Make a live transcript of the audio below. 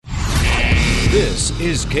This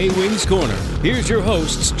is K-Wings Corner. Here's your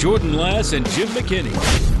hosts, Jordan Lass and Jim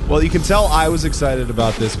McKinney. Well, you can tell I was excited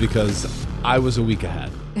about this because I was a week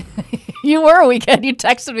ahead. You were a weekend. You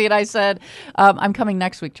texted me and I said, I'm coming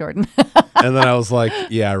next week, Jordan. And then I was like,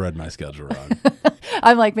 yeah, I read my schedule wrong.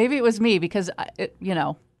 I'm like, maybe it was me because,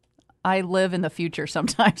 I live in the future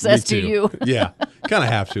sometimes, as do you. Yeah, kind of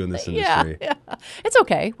have to in this industry. Yeah. It's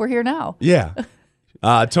okay. We're here now. Yeah.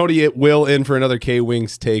 Tony Will in for another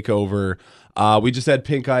K-Wings takeover. We just had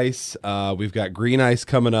pink ice. We've got green ice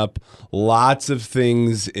coming up. Lots of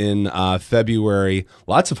things in February.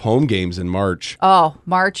 Lots of home games in March. Oh,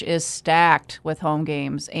 March is stacked with home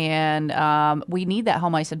games, and we need that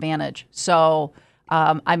home ice advantage. So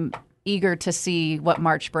I'm eager to see what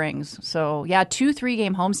March brings. So, 2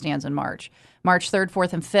 3-game homestands in March. March 3rd,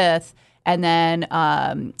 4th, and 5th, and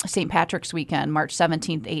then St. Patrick's weekend, March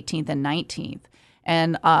 17th, 18th, and 19th.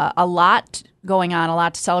 And a lot going on, a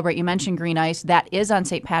lot to celebrate. You mentioned green ice. That is on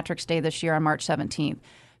St. Patrick's Day this year on March 17th.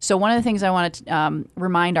 So one of the things I want to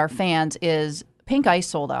remind our fans is pink ice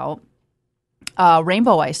sold out.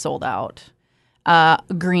 Rainbow ice sold out.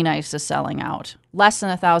 Green ice is selling out. Less than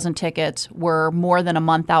 1,000 tickets. We're more than a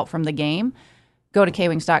month out from the game. Go to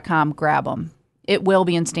kwings.com, grab them. It will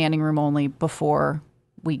be in standing room only before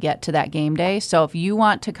we get to that game day. So if you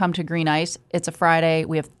want to come to green ice, it's a Friday.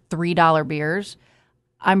 We have $3 beers.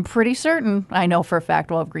 I'm pretty certain, I know for a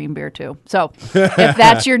fact, we'll have green beer too. So if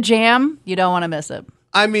that's your jam, you don't want to miss it.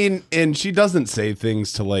 I mean, and she doesn't say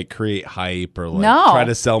things to like create hype or like No. try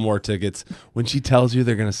to sell more tickets. When she tells you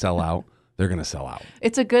they're going to sell out, they're going to sell out.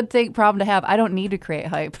 It's a good problem to have. I don't need to create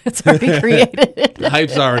hype. It's already created. The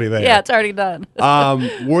hype's already there. Yeah, it's already done.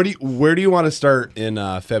 Where do you want to start in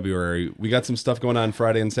February? We got some stuff going on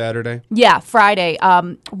Friday and Saturday. Yeah, Friday.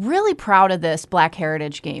 Really proud of this Black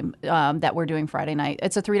Heritage game that we're doing Friday night.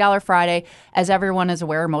 It's a $3 Friday. As everyone is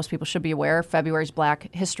aware, most people should be aware, February's Black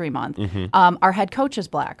History Month. Our head coach is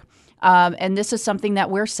Black. And this is something that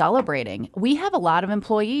we're celebrating. We have a lot of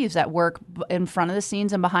employees that work in front of the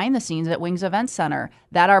scenes and behind the scenes at Wings Event Center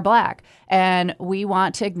that are Black. And we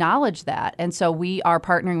want to acknowledge that. And so we are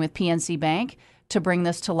partnering with PNC Bank to bring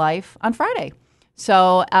this to life on Friday.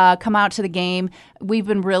 So come out to the game. We've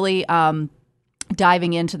been really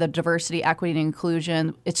diving into the diversity, equity, and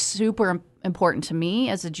inclusion. It's super important to me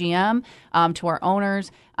as a GM, to our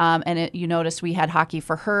owners. You notice we had Hockey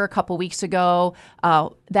for Her a couple weeks ago.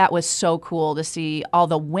 That was so cool to see all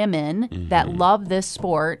the women that love this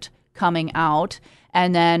sport coming out.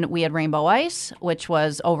 And then we had Rainbow Ice, which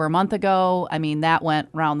was over a month ago. I mean, that went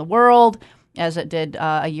around the world as it did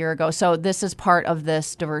a year ago. So this is part of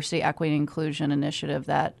this diversity, equity, and inclusion initiative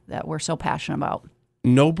that we're so passionate about.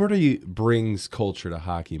 Nobody brings culture to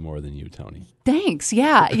hockey more than you, Tony. Thanks.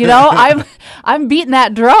 Yeah. I'm beating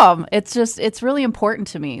that drum. It's really important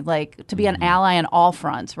to me, like to be an ally on all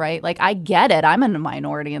fronts, right? Like I get it. I'm in a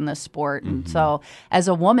minority in this sport. And so as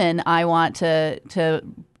a woman, I want to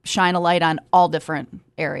shine a light on all different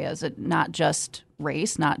areas, not just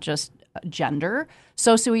race, not just gender,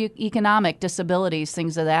 socioeconomic, disabilities,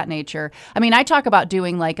 things of that nature. I mean, I talk about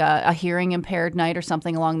doing like a hearing impaired night or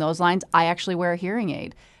something along those lines. I actually wear a hearing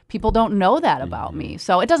aid. People don't know that about me.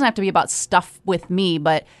 So it doesn't have to be about stuff with me,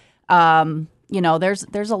 but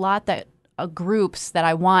there's a lot that groups that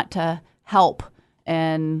I want to help,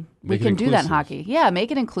 and we can do that in hockey. Yeah,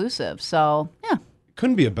 make it inclusive. So, yeah.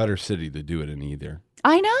 Couldn't be a better city to do it in either.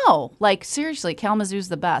 I know. Like, seriously, Kalamazoo's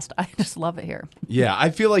the best. I just love it here. Yeah, I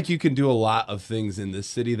feel like you can do a lot of things in this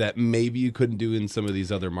city that maybe you couldn't do in some of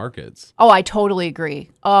these other markets. Oh, I totally agree.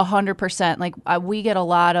 100%. Like, we get a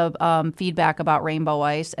lot of feedback about Rainbow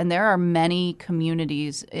Ice, and there are many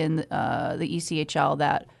communities in the ECHL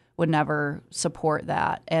that would never support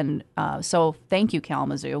that. And so thank you,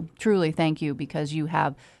 Kalamazoo. Truly thank you, because you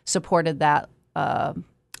have supported that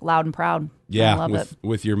loud and proud. Yeah, I love it.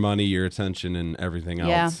 With your money, your attention, and everything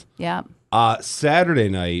else. Yeah. Saturday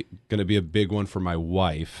night, going to be a big one for my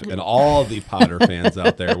wife and all the Potter fans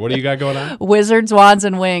out there. What do you got going on? Wizards, Wands,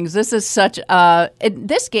 and Wings. This is such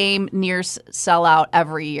this game nears sellout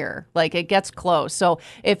every year. Like, it gets close. So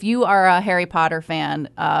if you are a Harry Potter fan,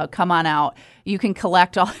 come on out. You can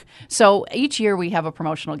collect all. So each year we have a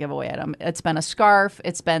promotional giveaway item. It's been a scarf.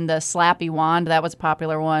 It's been the Slappy wand. That was a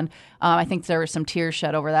popular one. I think there were some tears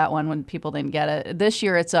shed over that one when people didn't get it. This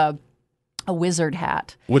year it's a wizard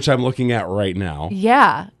hat, which I'm looking at right now.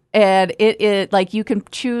 Yeah. And it like you can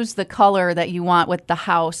choose the color that you want with the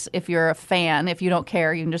house if you're a fan. If you don't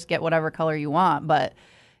care, you can just get whatever color you want. But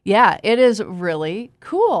yeah, it is really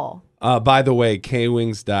cool. By the way,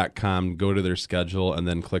 kwings.com, go to their schedule and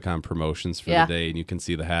then click on promotions for the day, and you can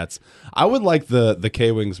see the hats. I would like the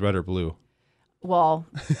K-Wings red or blue. Well,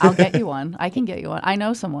 I'll get you one. I can get you one. I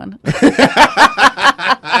know someone.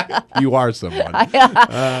 You are someone.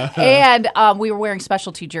 And we were wearing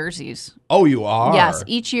specialty jerseys. Oh, you are? Yes.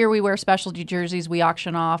 Each year we wear specialty jerseys. We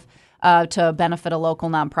auction off to benefit a local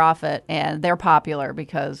nonprofit, and they're popular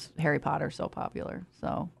because Harry Potter's so popular.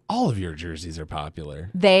 So all of your jerseys are popular.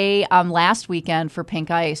 they last weekend for Pink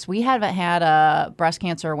Ice, we haven't had a breast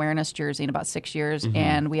cancer awareness jersey in about 6 years,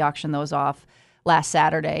 and we auctioned those off last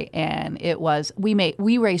Saturday, and it was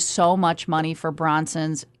we raised so much money for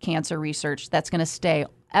Bronson's cancer research that's going to stay.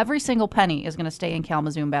 Every single penny is going to stay in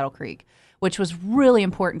Kalamazoo and Battle Creek, which was really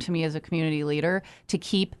important to me as a community leader to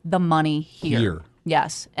keep the money here.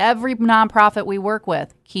 Yes, every nonprofit we work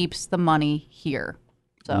with keeps the money here.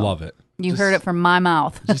 So love it. You heard it from my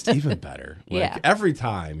mouth. Just even better. Like, Yeah. every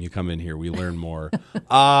time you come in here, we learn more.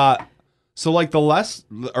 So like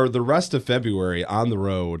the rest of February on the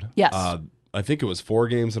road. Yes. I think it was 4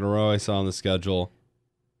 games in a row I saw on the schedule.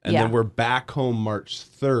 And Yeah. then we're back home March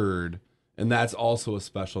 3rd. And that's also a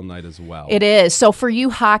special night as well. It is. So for you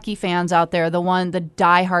hockey fans out there, the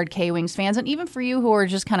diehard K-Wings fans, and even for you who are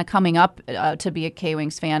just kind of coming up to be a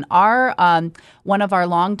K-Wings fan, one of our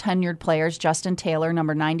long tenured players, Justin Taylor,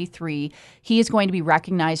 number 93, he is going to be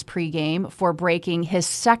recognized pregame for breaking his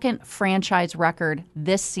second franchise record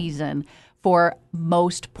this season for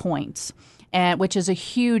most points, and which is a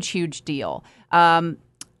huge, huge deal.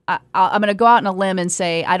 I'm going to go out on a limb and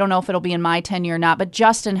say I don't know if it'll be in my tenure or not, but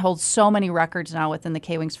Justin holds so many records now within the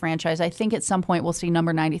K-Wings franchise. I think at some point we'll see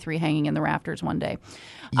number 93 hanging in the rafters one day.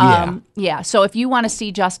 Yeah. So if you want to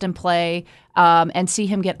see Justin play and see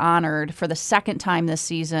him get honored for the second time this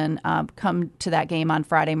season, come to that game on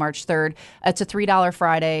Friday, March 3rd. It's a $3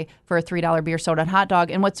 Friday for a $3 beer, soda, and hot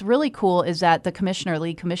dog. And what's really cool is that the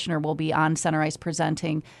league commissioner, will be on center ice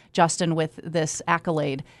presenting Justin with this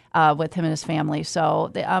accolade with him and his family.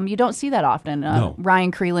 So you don't see that often. No.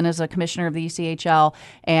 Ryan Creelan is a commissioner of the ECHL,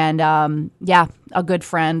 and a good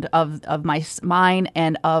friend of mine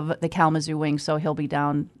and of the Kalamazoo Wings. So he'll be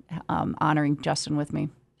down honoring Justin with me.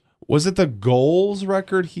 Was it the goals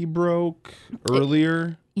record he broke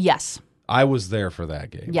earlier? Yes. I was there for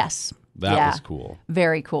that game. Yes. That was cool.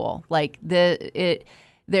 Very cool. Like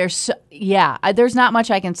there's not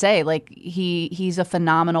much I can say. Like he's a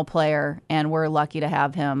phenomenal player, and we're lucky to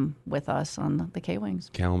have him with us on the K-Wings.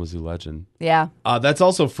 Kalamazoo legend. Yeah. That's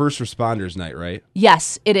also First Responders Night, right?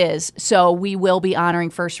 Yes, it is. So we will be honoring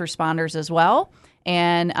first responders as well.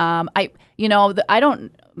 And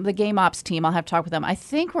the game ops team, I'll have to talk with them. I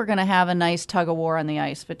think we're going to have a nice tug of war on the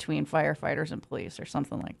ice between firefighters and police or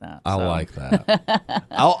something like that. I like that.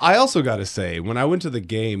 I also got to say, when I went to the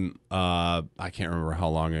game, I can't remember how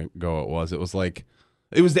long ago it was. It was the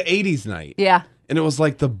 80s night. Yeah. And it was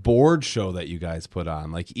like the board show that you guys put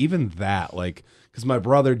on. Like even that, like, because my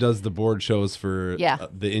brother does the board shows for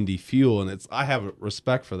the Indy Fuel, and I have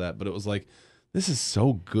respect for that. But it was like, this is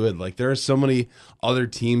so good. Like there are so many other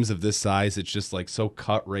teams of this size. It's just like so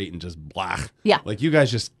cut rate and just blah. Yeah. Like you guys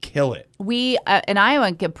just kill it. We and I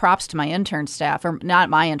want to give props to my intern staff, or not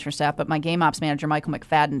my intern staff, but my game ops manager, Michael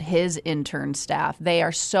McFadden, his intern staff. They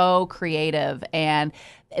are so creative, and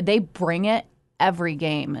they bring it every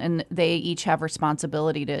game, and they each have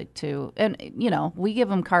responsibility to and we give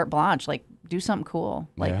them carte blanche, like do something cool,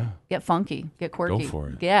 like get funky, get quirky. Go for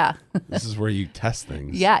it. Yeah. This is where you test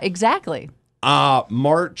things. Yeah, exactly.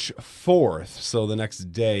 March 4th, so the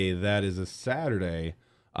next day, that is a Saturday,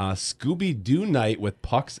 Scooby-Doo night with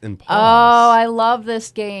Pucks and Paws. Oh, I love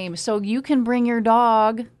this game. So you can bring your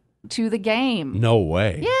dog to the game. No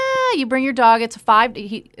way. Yeah, you bring your dog. It's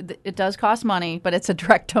it does cost money, but it's a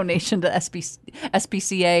direct donation to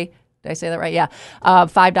SPCA. Did I say that right? Yeah.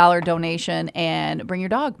 $5 donation, and bring your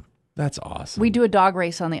dog. That's awesome. We do a dog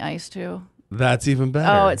race on the ice, too. That's even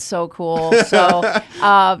better. Oh, it's so cool. So,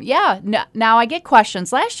 now I get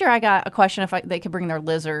questions. Last year I got a question if they could bring their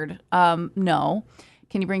lizard. No.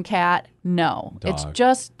 Can you bring cat? No. Dog. It's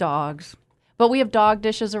just dogs. But we have dog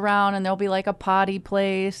dishes around, and there'll be like a potty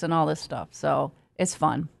place and all this stuff. So it's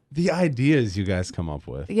fun. The ideas you guys come up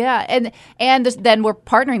with. Yeah, and then we're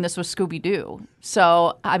partnering this with Scooby-Doo.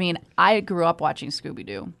 So, I mean, I grew up watching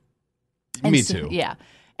Scooby-Doo. Me too. Yeah.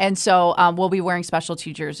 And so we'll be wearing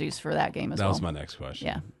specialty jerseys for that game as well. That was my next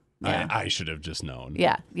question. Yeah. I should have just known.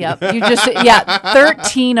 Yeah. Yep.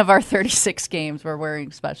 13 of our 36 games we're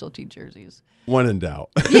wearing specialty jerseys. When in doubt.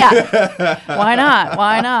 Yeah. Why not?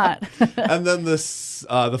 Why not? And then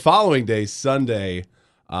the following day, Sunday,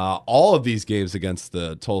 all of these games against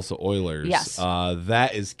the Tulsa Oilers. Yes.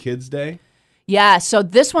 That is Kids Day. Yeah. So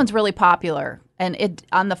this one's really popular. And it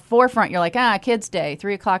on the forefront, you're like, Kids Day,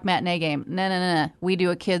 3:00 matinee game. No. We do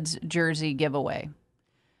a kids jersey giveaway.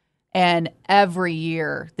 And every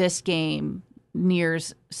year, this game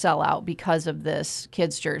nears sellout because of this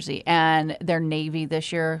kids jersey. And they're navy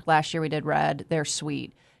this year. Last year we did red. They're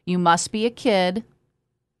sweet. You must be a kid,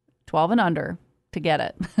 12 and under, to get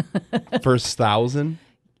it. First 1,000?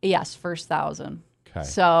 Yes, first 1,000. Okay.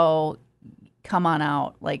 So come on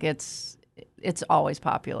out. Like it's always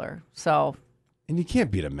popular. So And you can't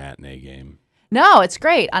beat a matinee game. no, it's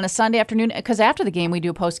great on a Sunday afternoon because after the game we do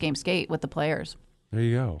a post-game skate with the players. There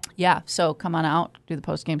you go. Yeah, so come on out, do the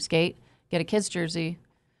post-game skate, get a kids jersey.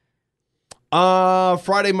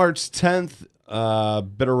 Friday, March 10th,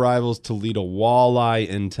 Bitter Rivals Toledo Walleye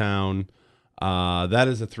in town. That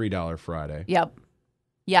is a $3 Friday. Yep.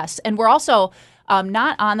 Yes, and we're also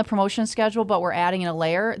not on the promotion schedule, but we're adding in a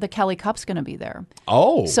layer. The Kelly Cup's going to be there.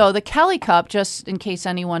 Oh. So the Kelly Cup, just in case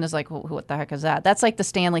anyone is like, what the heck is that? That's like the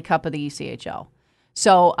Stanley Cup of the ECHL.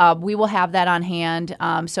 So we will have that on hand.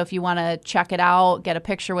 So if you want to check it out, get a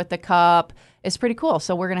picture with the cup, it's pretty cool.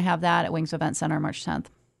 So we're going to have that at Wings Event Center March 10th.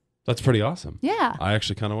 That's pretty awesome. Yeah. I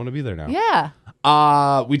actually kind of want to be there now.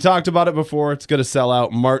 Yeah. We talked about it before. It's going to sell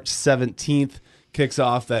out March 17th. Kicks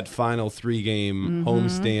off that final 3-game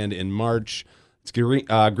homestand in March. It's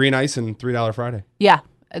green ice and $3 Friday. Yeah.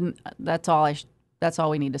 And that's all that's all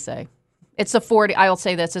we need to say. It's I'll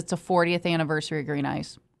say this, it's the 40th anniversary of Green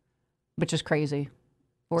Ice, which is crazy.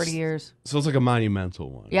 40 years. So it's like a monumental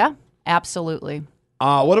one. Yeah, absolutely.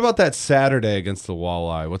 What about that Saturday against the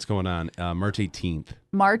Walleye? What's going on? March 18th.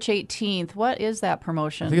 March 18th. What is that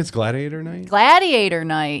promotion? I think it's Gladiator Night. Gladiator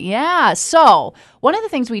Night. Yeah. So one of the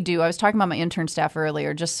things we do, I was talking about my intern staff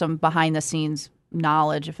earlier, just some behind the scenes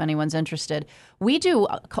knowledge if anyone's interested. We do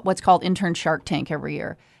what's called Intern Shark Tank every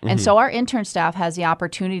year. And so our intern staff has the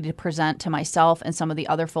opportunity to present to myself and some of the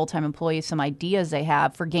other full-time employees some ideas they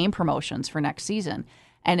have for game promotions for next season.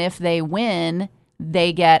 And if they win,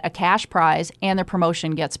 they get a cash prize and their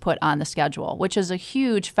promotion gets put on the schedule, which is a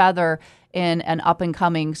huge feather in an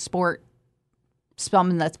up-and-coming sport,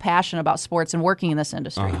 someone that's passionate about sports and working in this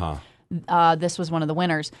industry. This was one of the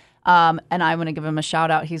winners. And I'm going to give him a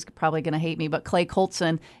shout out. He's probably going to hate me, but Clay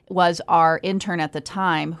Coltson was our intern at the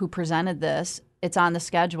time who presented this. It's on the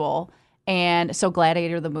schedule. And so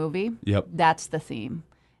Gladiator, the movie, Yep. that's the theme.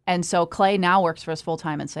 And so Clay now works for us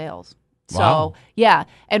full-time in sales. So, Wow. yeah,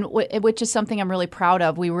 and which is something I'm really proud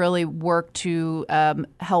of. We really work to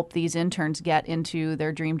help these interns get into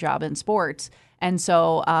their dream job in sports. And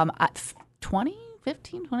so 20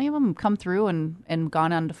 of them come through and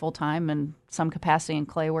gone on to full-time in some capacity, and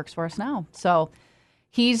Clay works for us now. So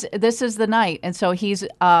this is the night. And so he's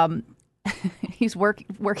working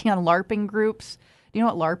on LARPing groups. Do you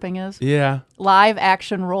know what LARPing is? Yeah. Live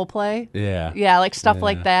action role play. Yeah. Yeah, like stuff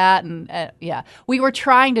like that. And yeah, we were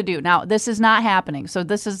trying to do. Now, this is not happening. So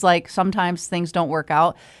this is like sometimes things don't work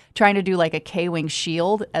out. Trying to do like a K-Wing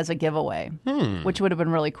shield as a giveaway, which would have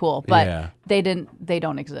been really cool. But Yeah. they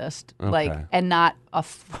don't exist. Okay. Like, and not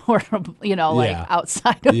affordable, like Yeah.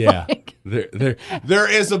 outside of Yeah. like. There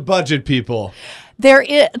is a budget, people.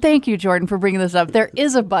 Thank you, Jordan, for bringing this up. There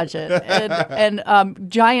is a budget, and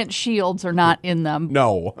giant shields are not in them.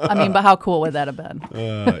 No. I mean, but how cool would that have been?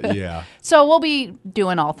 Yeah. So we'll be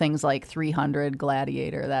doing all things like 300,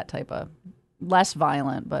 Gladiator, that type of less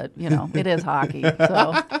violent, but it is hockey.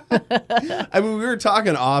 So I mean, we were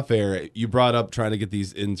talking off air. You brought up trying to get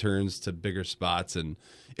these interns to bigger spots, and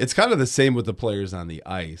it's kind of the same with the players on the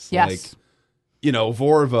ice. Yes. Like,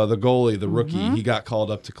 Vorva, the goalie, the rookie, he got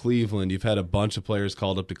called up to Cleveland. You've had a bunch of players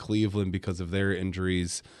called up to Cleveland because of their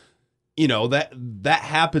injuries. That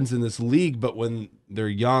happens in this league, but when they're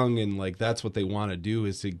young and like that's what they want to do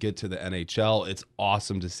is to get to the NHL, it's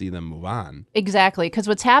awesome to see them move on. exactly, because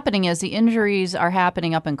what's happening is the injuries are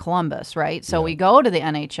happening up in Columbus, right? So we go to the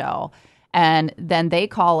NHL, and then they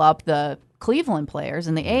call up the Cleveland players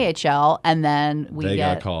in the AHL, and then They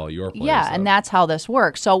got to call your players Yeah, up. and that's how this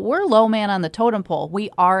works. So we're low man on the totem pole. We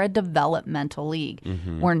are a developmental league.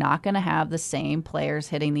 We're not going to have the same players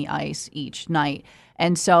hitting the ice each night.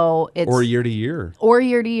 And so it's or year to year.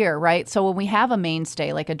 to year, right? So when we have a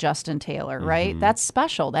mainstay like a Justin Taylor, right? That's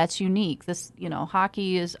special. That's unique. This,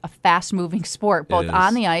 hockey is a fast-moving sport, both is.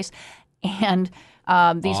 on the ice and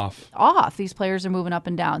these players are moving up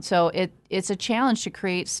and down. So it's a challenge to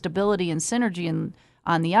create stability and synergy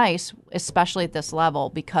on the ice, especially at this level,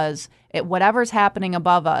 because whatever's happening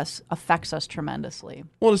above us affects us tremendously.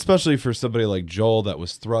 Well, especially for somebody like Joel that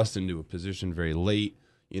was thrust into a position very late,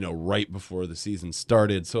 right before the season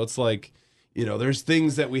started. So it's like, there's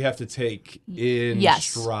things that we have to take in Yes.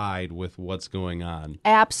 stride with what's going on.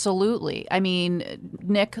 Absolutely. I mean,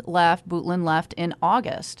 Nick left, Bootland left in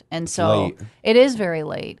August. And so late. it is very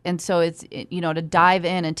late. And so it's, to dive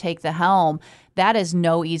in and take the helm, that is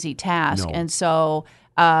no easy task. No. And so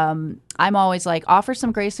I'm always like, offer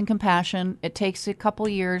some grace and compassion. It takes a couple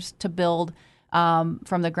years to build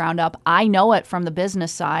from the ground up. I know it from the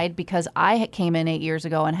business side because I came in 8 years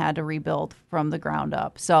ago and had to rebuild from the ground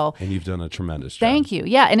up. So And you've done a tremendous job. thank you.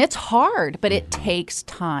 Yeah, and it's hard, but it takes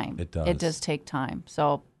time. It does. It does take time.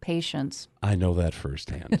 So patience. I know that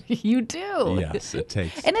firsthand. You do. Yes, it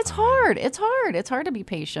takes. And it's time. hard. It's hard. It's hard to be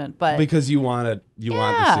patient, but Because you want the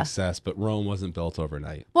Yeah. success, but Rome wasn't built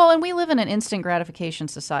overnight. well, and we live in an instant gratification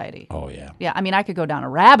society. Oh yeah. Yeah, I mean, I could go down a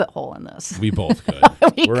rabbit hole in this. We both could.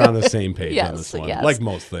 We're on the same page on this one. yes. Like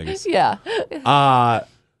most things. Yeah.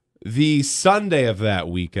 The Sunday of that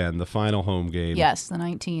weekend, the final home game, Yes, the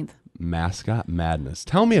 19th. Mascot Madness.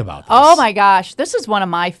 Tell me about this. Oh my gosh, this is one of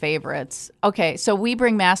my favorites. Okay, so we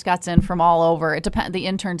bring mascots in from all over. It depends. The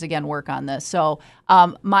interns again work on this. So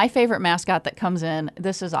my favorite mascot that comes in.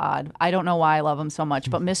 This is odd. I don't know why I love him so much,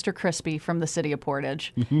 but Mr. Crispy from the city of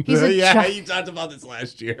Portage. He's a you talked about this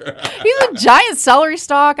last year. He's a giant celery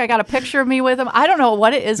stalk. I got a picture of me with him. I don't know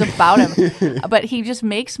what it is about him, but he just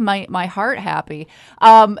makes my heart happy.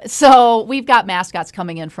 So we've got mascots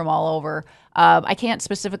coming in from all over. I can't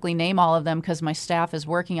specifically name all of them because my staff is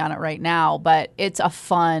working on it right now, but it's a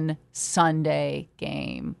fun Sunday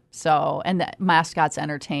game. So, and the mascots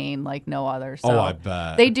entertain like no other. So I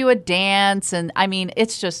bet. they do a dance, and I mean,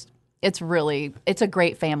 it's a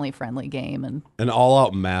great family friendly game. And An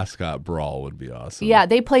all-out mascot brawl would be awesome. yeah,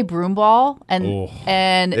 they play broom ball, and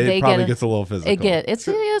It they probably get gets a little physical. it's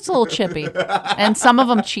a little chippy, and some of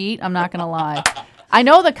them cheat. I'm not gonna lie. I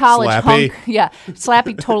know the college Slappy. hunk. Yeah,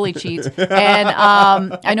 Slappy totally cheats, and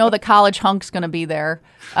I know the college hunk's going to be there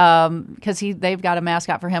because they've got a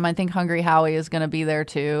mascot for him. I think Hungry Howie is going to be there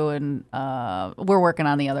too, and we're working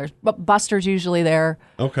on the others. But Buster's usually there.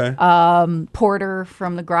 Okay. Porter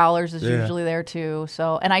from the Growlers is Yeah. usually there too.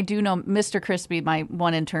 So, and I do know Mr. Crispy, my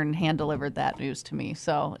one intern, hand delivered that news to me,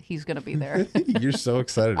 so he's going to be there. You're so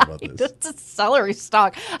excited about this. It's a celery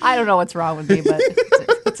stalk. I don't know what's wrong with me, but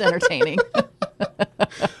it's entertaining.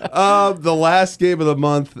 The last game of the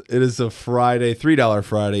month, it is a Friday, $3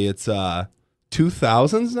 Friday. It's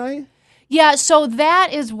 2000s night? Yeah, so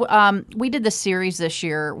that is, we did the series this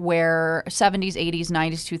year where 70s, 80s,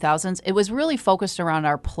 90s, 2000s, it was really focused around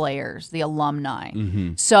our players, the alumni.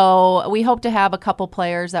 So we hope to have a couple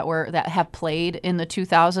players that have played in the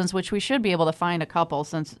 2000s, which we should be able to find a couple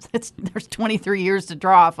since there's 23 years to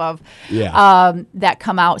draw off of. Yeah. That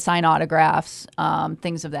come out, sign autographs,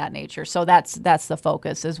 things of that nature. So that's the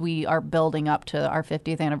focus as we are building up to our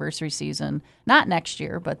 50th anniversary season, not next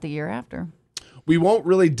year, but the year after. We won't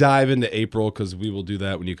really dive into April because we will do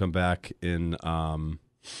that when you come back in.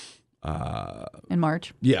 In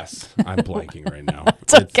March. Yes, I'm blanking right now.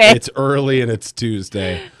 okay. It's early and it's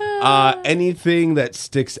Tuesday. Anything that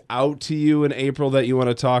sticks out to you in April that you want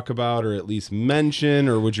to talk about or at least mention,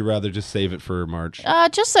 or would you rather just save it for March?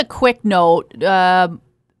 Just a quick note.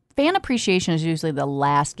 Fan appreciation is usually the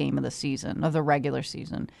last game of the season, of the regular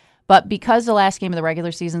season. But because the last game of the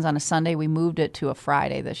regular season is on a Sunday, we moved it to a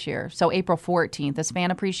Friday this year. So April 14th is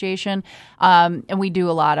fan appreciation. And we do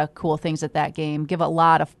a lot of cool things at that game, give a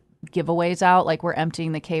lot of giveaways out, like we're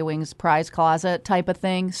emptying the K-Wings prize closet type of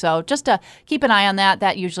thing. So just to keep an eye on that.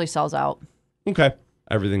 That usually sells out. Okay.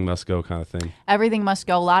 Everything must go kind of thing. Everything must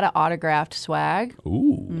go. A lot of autographed swag.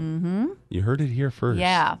 Ooh. Mm-hmm. You heard it here first.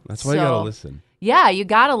 Yeah. That's why you got to listen. Yeah, you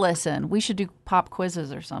got to listen. We should do pop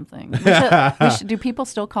quizzes or something. Do people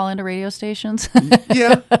still call into radio stations?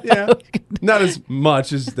 Yeah. Not as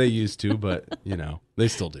much as they used to, but, they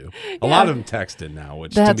still do. A lot of them text in now,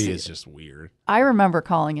 which to me is just weird. I remember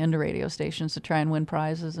calling into radio stations to try and win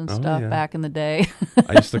prizes and stuff back in the day.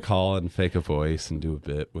 I used to call and fake a voice and do a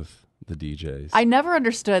bit with the DJs. I never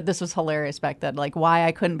understood, this was hilarious back then, like why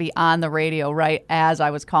I couldn't be on the radio right as I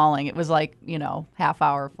was calling. It was like, half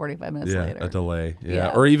hour, 45 minutes later. A delay.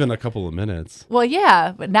 Yeah. Or even a couple of minutes. Well,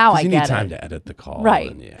 yeah, but now I You get need time it. to edit the call. Right.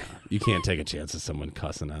 And you can't take a chance of someone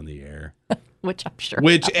cussing on the air. Which I'm sure.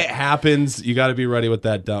 Which it happens. You got to be ready with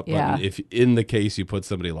that dump Yeah. button. If in the case you put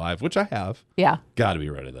somebody live, which I have, Yeah. got to be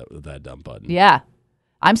ready with that dump button. Yeah.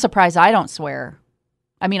 I'm surprised I don't swear.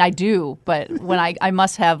 I mean, I do, but when I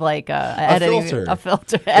must have like a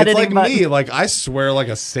filter. Editing It's like button. me. Like I swear like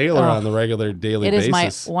a sailor on the regular daily It is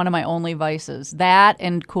basis. one of my only vices. That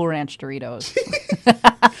and Cool Ranch Doritos.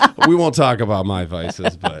 We won't talk about my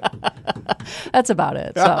vices, but That's about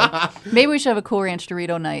it. So maybe we should have a Cool Ranch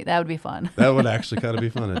Dorito night. That would be fun. that would actually kind of be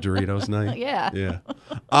fun. A Doritos night. Yeah. Yeah.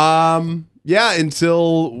 Yeah.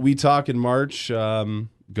 Until we talk in March,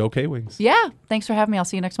 go K-Wings. Yeah. Thanks for having me. I'll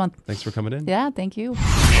see you next month. Thanks for coming in. Yeah. Thank you.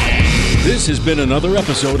 This has been another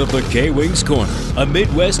episode of the K-Wings Corner, a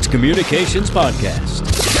Midwest communications podcast.